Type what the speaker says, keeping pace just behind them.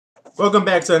Welcome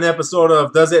back to an episode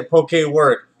of Does It Poke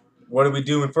Work? What are we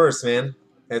doing first, man?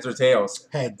 Heads or tails?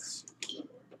 Heads.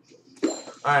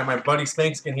 Alright, my buddy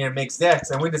Spankskin here makes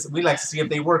decks, and we like to see if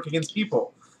they work against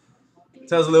people.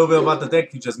 Tell us a little bit about the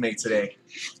deck you just made today.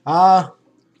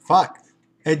 Fuck.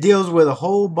 It deals with a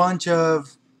whole bunch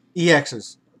of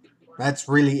EXs. That's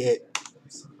really it.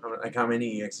 Like how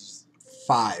many EXs?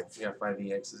 5. You got 5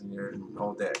 EXs in your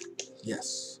whole deck.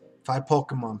 Yes. 5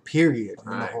 Pokemon, period,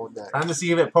 in the whole deck. Time to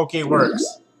see if it Poke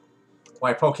works.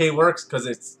 Why Poke works? Because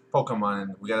it's Pokemon,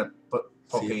 and we gotta put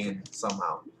Poke in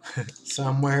somehow.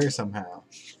 Somewhere, somehow.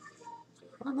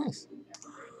 Oh, nice.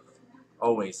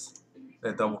 Always.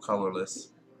 That double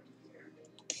colorless.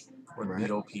 Would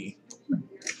be OP.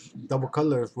 Double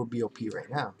colors would be OP right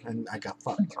now, and I got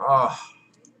fucked. Oh,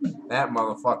 that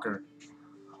motherfucker.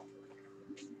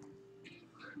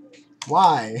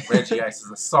 Why? Regice is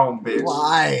a son bitch.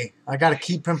 Why? I gotta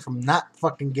keep him from not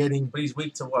fucking getting... But he's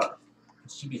weak to what? He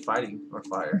should be fighting or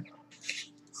fire.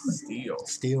 Steel.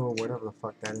 Steel or whatever the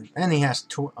fuck that is. And he has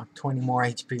 20 more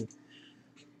HP.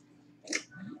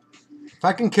 If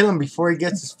I can kill him before he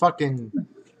gets his fucking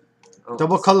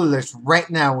double colorless right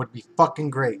now would be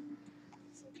fucking great.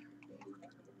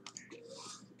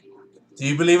 Do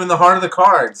you believe in the heart of the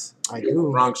cards? I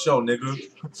do. Wrong show,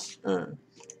 nigga.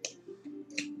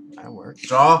 That works.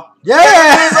 Draw.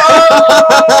 Yes!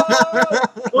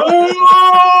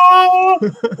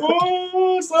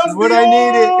 What I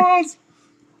needed.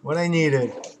 What I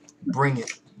needed. Bring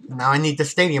it. Now I need the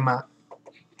stadium out.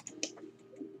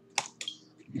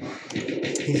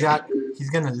 He's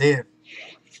gonna live.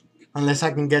 Unless I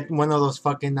can get one of those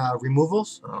fucking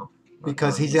removals. Oh,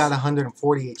 because he's got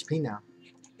 140 HP now.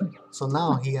 So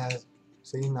now he has,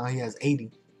 now he has 80.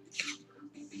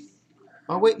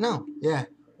 Oh wait, no. Yeah.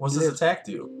 What's his attack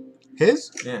do? His?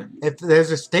 Yeah. If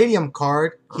there's a stadium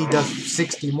card, he does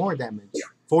 60 more damage.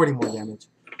 40 more damage.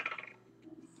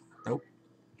 Nope.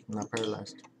 I'm not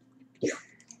paralyzed.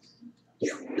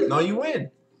 No, you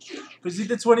win. Because he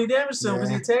did 20 damage to him because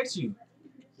he attacked you.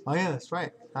 Oh yeah, that's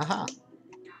right. Haha.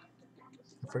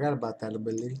 I forgot about that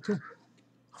ability too.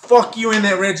 Fuck you in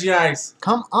that Regice.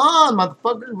 Come on,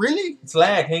 motherfucker. Really? It's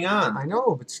lag. Hang on. I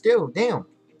know, but still, damn.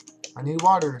 I need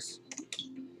waters.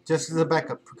 Just as a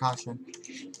backup precaution.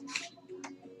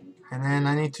 And then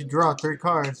I need to draw 3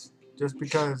 cards. Just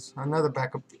because. Another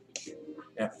backup.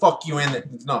 Yeah, fuck you in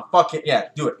that. No, fuck it. Yeah,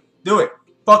 do it. Do it.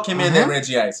 Fuck him in that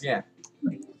Regice. Yeah.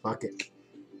 Fuck it.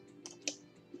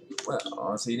 Well,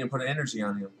 oh, so you didn't put an energy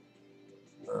on him.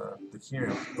 The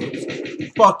cure.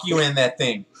 Fuck you in that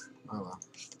thing. Oh well.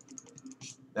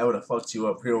 That would have fucked you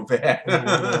up real bad.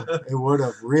 It would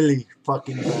have really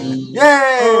fucking bad.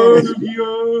 Yay!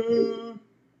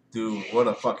 Dude, what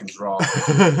a fucking draw.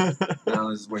 Now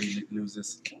this is where he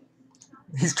loses.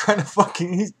 He's trying to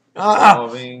fucking...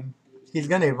 He's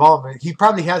gonna evolve it. He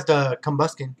probably has the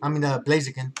Combuskin. I mean, the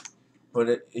Blaziken.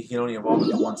 But he can only evolve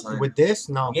it one time. With this?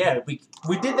 No. Yeah, we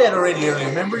did that already earlier.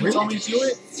 Remember you told me to do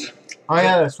it? Oh,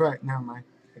 yeah, that's right. Never mind.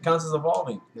 It counts as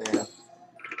evolving. Yeah.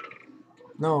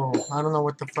 No, I don't know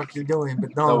what the fuck you're doing,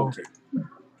 but no. Okay.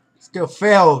 Still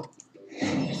failed.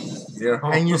 0.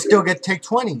 And you still take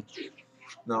 20.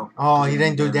 No. Oh, he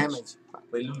didn't do damage.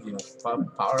 Wait,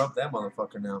 power up that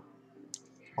motherfucker now.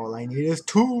 All I need is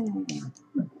 2.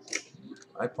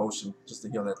 I potion just to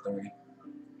heal that 30.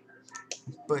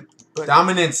 But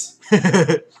Dominance.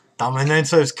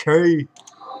 Dominance is carry.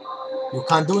 You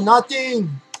can't do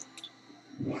nothing.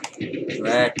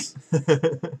 Correct.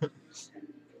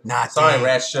 Nothing. Sorry,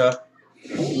 Rasha.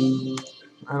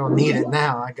 I don't need it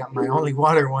now. I got my only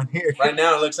water one here. Right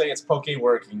now, it looks like it's Poke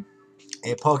working.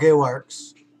 It Poke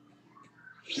works.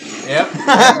 Yep.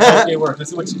 Poke works. Let's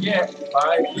see what you get.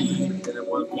 5p and then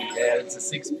 1p. Yeah, it's a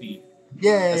 6p.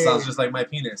 Yay. That sounds just like my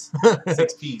penis.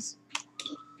 6 P's.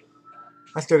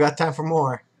 I still got time for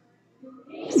more.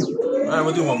 Alright,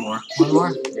 we'll do one more. One more?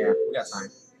 Yeah, we got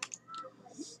time.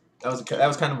 That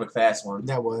was kind of a fast one.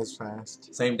 That was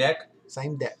fast. Same deck?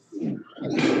 Same deck.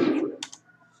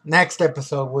 Next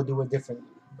episode, we'll do a different...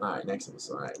 Alright, next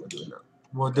episode. Alright, we'll do it now.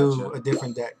 We'll do a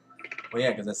different deck. Well,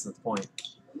 yeah, because that's the point.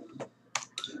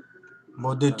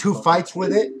 We'll do 2 fights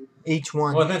with it, each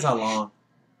one. Well, it depends how long.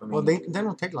 I mean, Well, they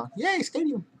don't take long. Yay,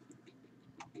 Stadium.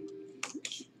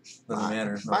 Doesn't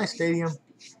matter. Bye, Stadium.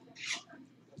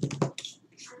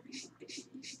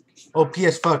 OP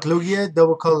as fuck. Lugia,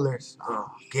 double colors. Oh,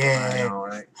 yeah. I know,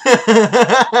 right?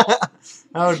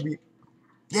 That would be...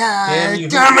 Yeah, Damn,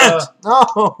 damn it!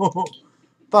 No!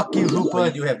 Fuck you, Hoopa.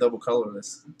 But you do have double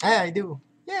colorless. Yeah, I do.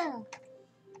 Yeah.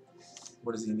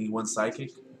 What does he need? 1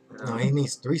 psychic? No, he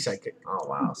needs 3 psychic. Oh,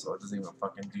 wow. So it doesn't even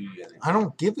fucking do you anything. I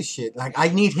don't give a shit. Like, I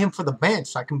need him for the bench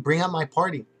so I can bring out my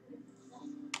party.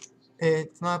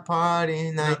 It's my party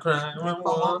I night. cry when I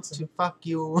want to. Fuck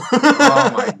you.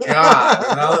 Oh my god.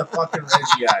 Another fucking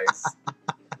Regice.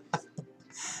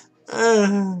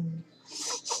 I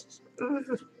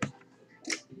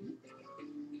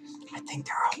think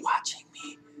they're all watching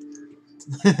me.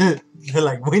 They're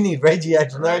like, we need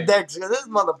Regice in our Right. decks. This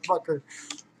motherfucker.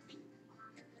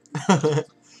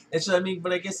 It's I mean,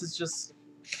 but I guess it's just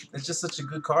such a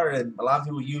good card, and a lot of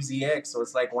people use EX, so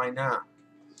it's like, why not?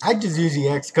 I just use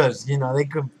EX because, you know, they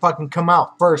could fucking come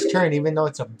out first turn even though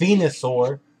it's a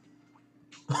Venusaur.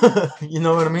 You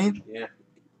know what I mean? Yeah.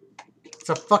 It's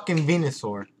a fucking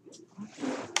Venusaur.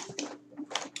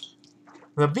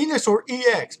 The Venusaur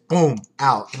EX. Boom.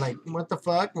 Out. Like, what the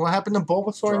fuck? What happened to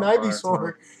Bulbasaur and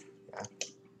Ivysaur? Yeah.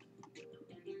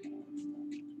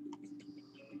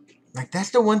 Like,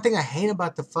 that's the one thing I hate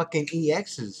about the fucking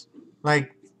EXs.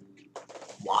 Like,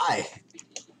 why?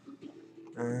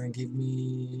 Give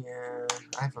me...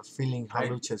 I have a feeling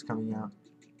Halucha's coming out.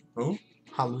 Who?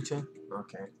 Halucha.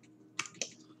 Okay.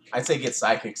 I'd say get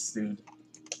Psychics, dude.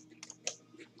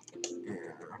 Yeah,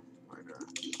 why not?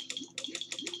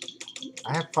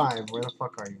 I have 5. Where the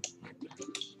fuck are you? Right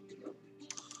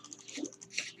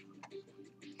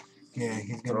there. Yeah,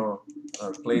 he's gonna...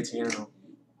 Play Tierno.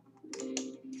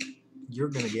 You're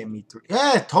gonna get me 3.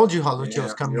 Yeah, I told you Halucha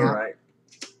was coming you're out. right.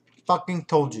 Fucking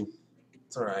told you.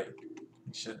 It's alright.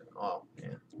 You should... Oh,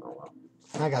 yeah. Oh, well.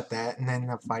 I got that, and then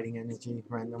the Fighting Energy,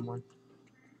 random one.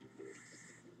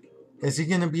 Is he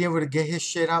gonna be able to get his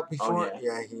shit out before? Oh,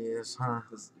 yeah. Yeah, he is, huh?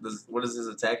 What does his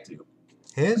attack do?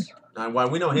 His? Well,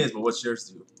 we know his, but what's yours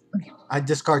do? I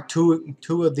discard two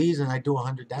of these, and I do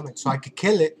 100 damage. So I could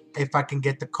kill it if I can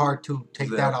get the card to take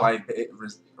that off. It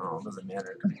doesn't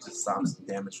matter, because it just stops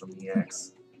damage from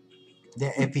EX.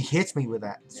 Yeah, if he hits me with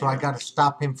that. So I gotta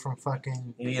stop him from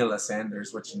fucking... You need a Lysander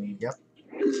is what you need. Yep.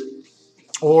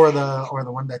 Or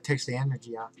the one that takes the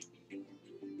energy out.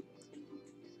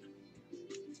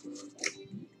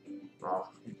 Oh,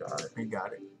 you got it. You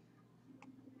got it.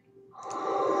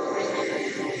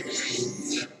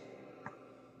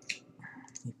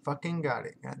 He fucking got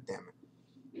it. God damn it.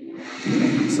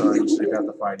 I'm sorry, you should have got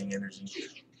the Fighting Energy.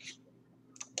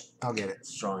 I'll get it.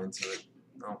 Let's draw into it.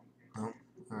 No. Oh,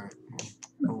 alright.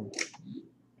 Boom.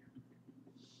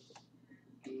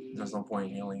 There's no point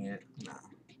in healing it. Nah.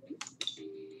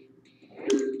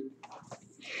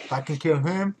 If I can kill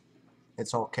him,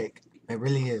 it's all cake. It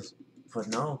really is. But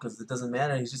no, because it doesn't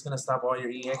matter. He's just going to stop all your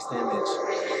EX damage.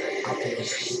 I'll take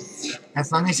it.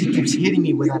 As long as he keeps hitting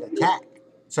me with that attack.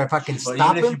 So if I can But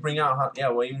stop even if him... you bring out... Yeah,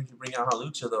 well, even if you bring out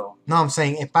Halucha, though. No, I'm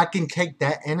saying if I can take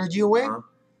that energy away,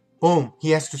 boom,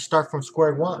 he has to start from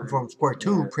square one, from square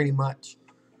two, pretty much.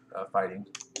 Fighting.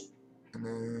 And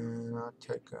then I'll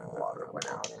take water.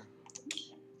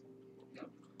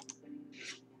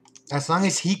 As long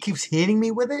as he keeps hitting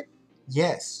me with it,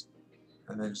 yes.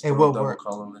 And then just it throw will double work.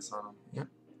 colorless on him. Yep.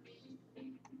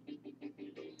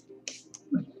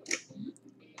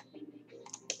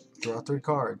 Draw 3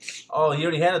 cards. Oh, he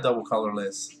already had a double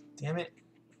colorless. Damn it.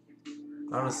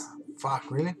 I was...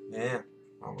 Fuck, really? Yeah.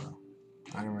 Oh, well.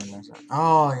 I didn't realize that.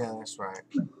 Oh, yeah, that's right.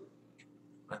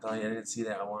 I thought I didn't see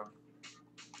that one.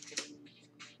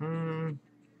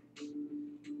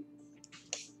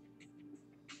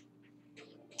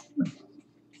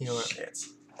 Heal it. Shit.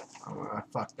 Oh, well, I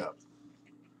fucked up.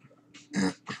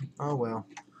 Oh, well.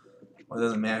 Well, it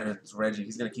doesn't matter. It's Reggie.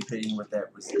 He's gonna keep hitting with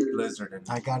that blizzard. And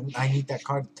I need that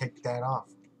card to take that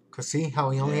off. Cause see how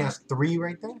he only has 3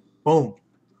 right there? Boom.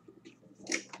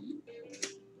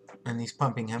 And he's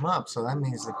pumping him up, so that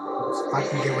means that if I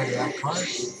can get rid of that card.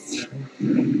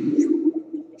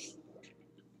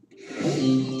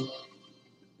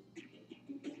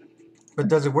 But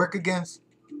does it work against?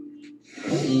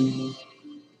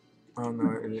 Oh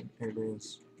no, it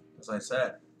is. as I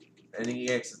said, any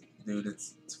EX, dude,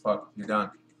 it's fucked. You're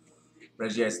done.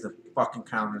 Reggie has the fucking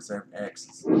counters their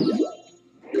X's.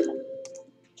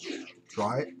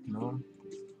 Try it? No.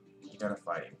 You gotta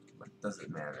fight him, but it doesn't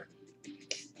matter.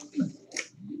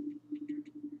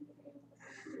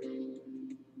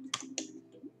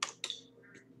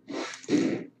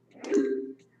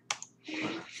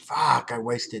 Fuck, I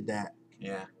wasted that.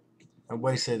 Yeah. I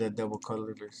wasted a double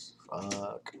colorless.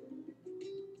 Fuck.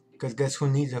 Cause guess who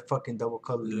needs a fucking double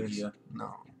colorless? Lugia.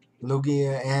 No.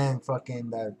 Lugia and fucking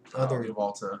that other.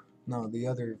 Volta. No, the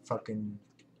other fucking.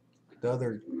 The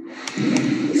other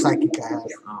psychic I have.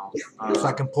 So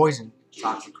I can poison.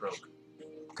 Toxicroak.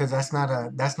 Cause that's not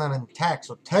an attack,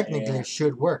 so technically it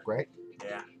should work, right?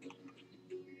 Yeah.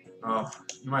 Oh,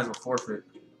 you might as well forfeit.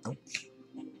 Nope.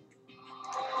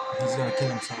 He's gonna kill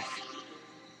himself.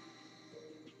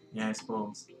 Yeah, I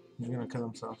suppose. He's gonna kill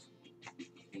himself.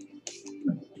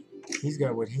 He's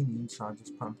got what he needs, so I'll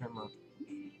just pump him up.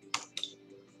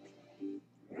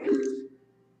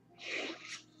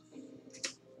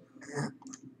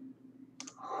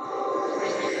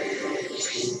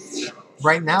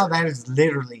 Right now, that is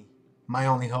literally my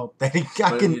only hope that I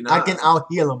can out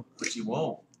heal him. But you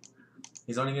won't.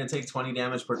 He's only gonna take 20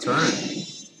 damage per turn.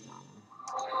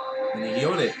 And he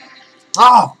healed it.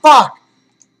 Oh fuck!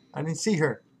 I didn't see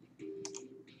her.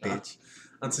 Bitch.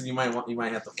 Until you might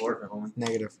have to forfeit, homie.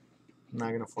 Negative. I'm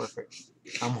not gonna forfeit.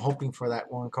 I'm hoping for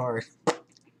that one card.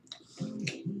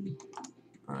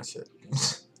 Oh shit.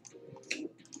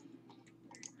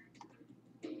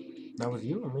 That was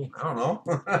you or me? I don't know.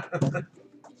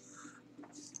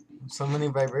 So many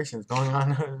vibrations going on.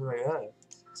 Like that.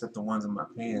 Except the ones in my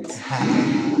pants.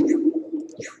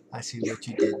 I see what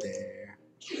you did there.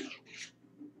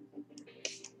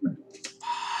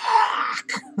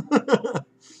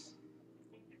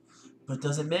 But it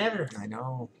doesn't matter. I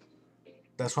know.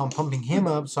 That's why I'm pumping him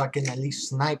up so I can at least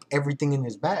snipe everything in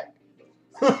his back.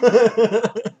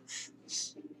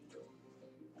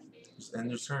 Just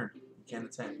end your turn. You can't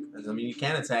attack. I mean, you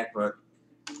can attack, but...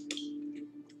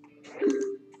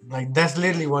 Like, that's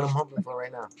literally what I'm hoping for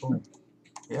right now. Boom.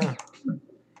 Yeah.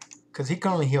 Because he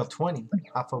can only heal 20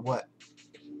 off of what?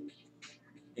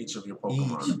 Each of your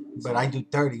Pokemon. Each. But I do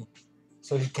 30.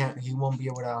 So he won't be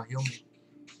able to out heal me.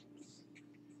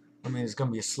 I mean, it's going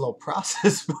to be a slow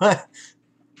process, but...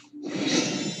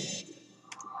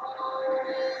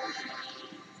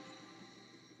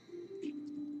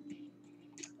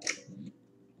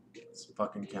 It's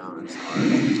fucking counters.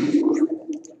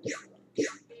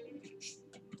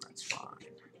 That's fine.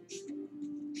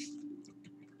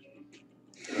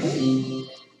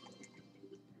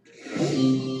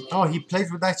 Oh, he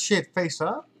plays with that shit face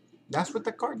up? That's what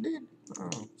the card did?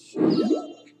 Oh, shit.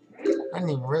 I didn't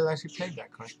even realize he played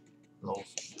that card. Lol.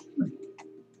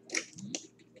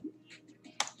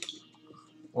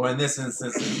 Well, in this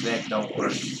instance, his deck don't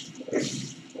work.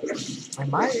 I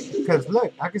might, because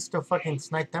look, I can still fucking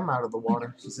snipe them out of the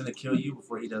water. He's gonna kill you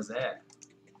before he does that.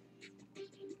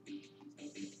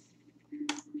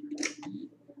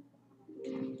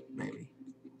 Maybe.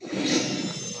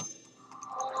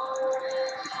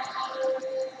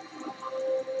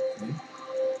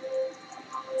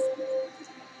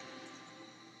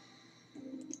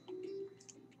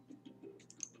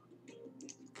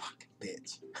 Fucking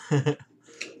bitch.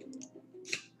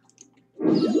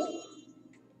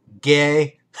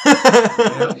 Gay.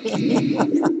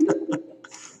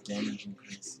 Damage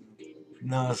increase.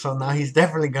 No, so now he's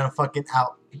definitely gonna fucking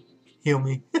out heal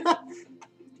me.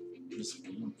 Just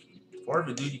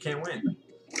forfeit, dude. You can't win.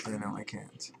 I know I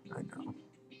can't. I know.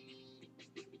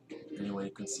 Any way to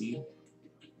concede?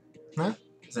 Huh?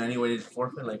 Is there any way to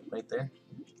forfeit? Like right there?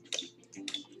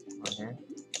 Right here?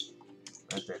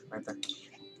 Right there. Right there.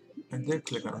 I did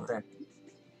click on Right it. there.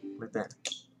 Like that.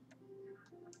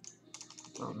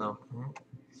 Oh no.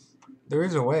 There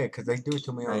is a way, because they do it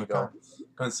to me all There the you go. time.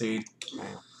 Concede.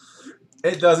 Damn.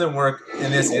 It doesn't work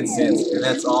in this instance, and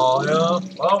that's all.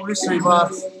 Oh, mystery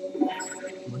box.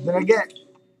 What did I get?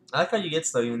 I like how you get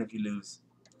stuff even if you lose.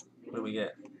 What do we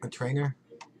get? A trainer.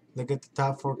 Look at the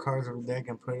top 4 cards of the deck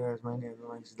and put as many as you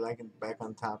like back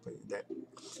on top of the deck.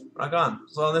 Rock on.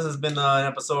 So this has been an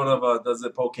episode of Does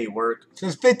It Poke Work? So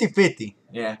it's 50-50.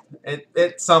 Yeah,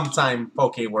 it sometime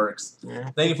Poke works.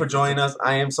 Yeah. Thank you for joining us.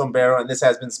 I am Sombrero, and this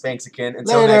has been Spanxican.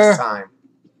 Until Later. next time.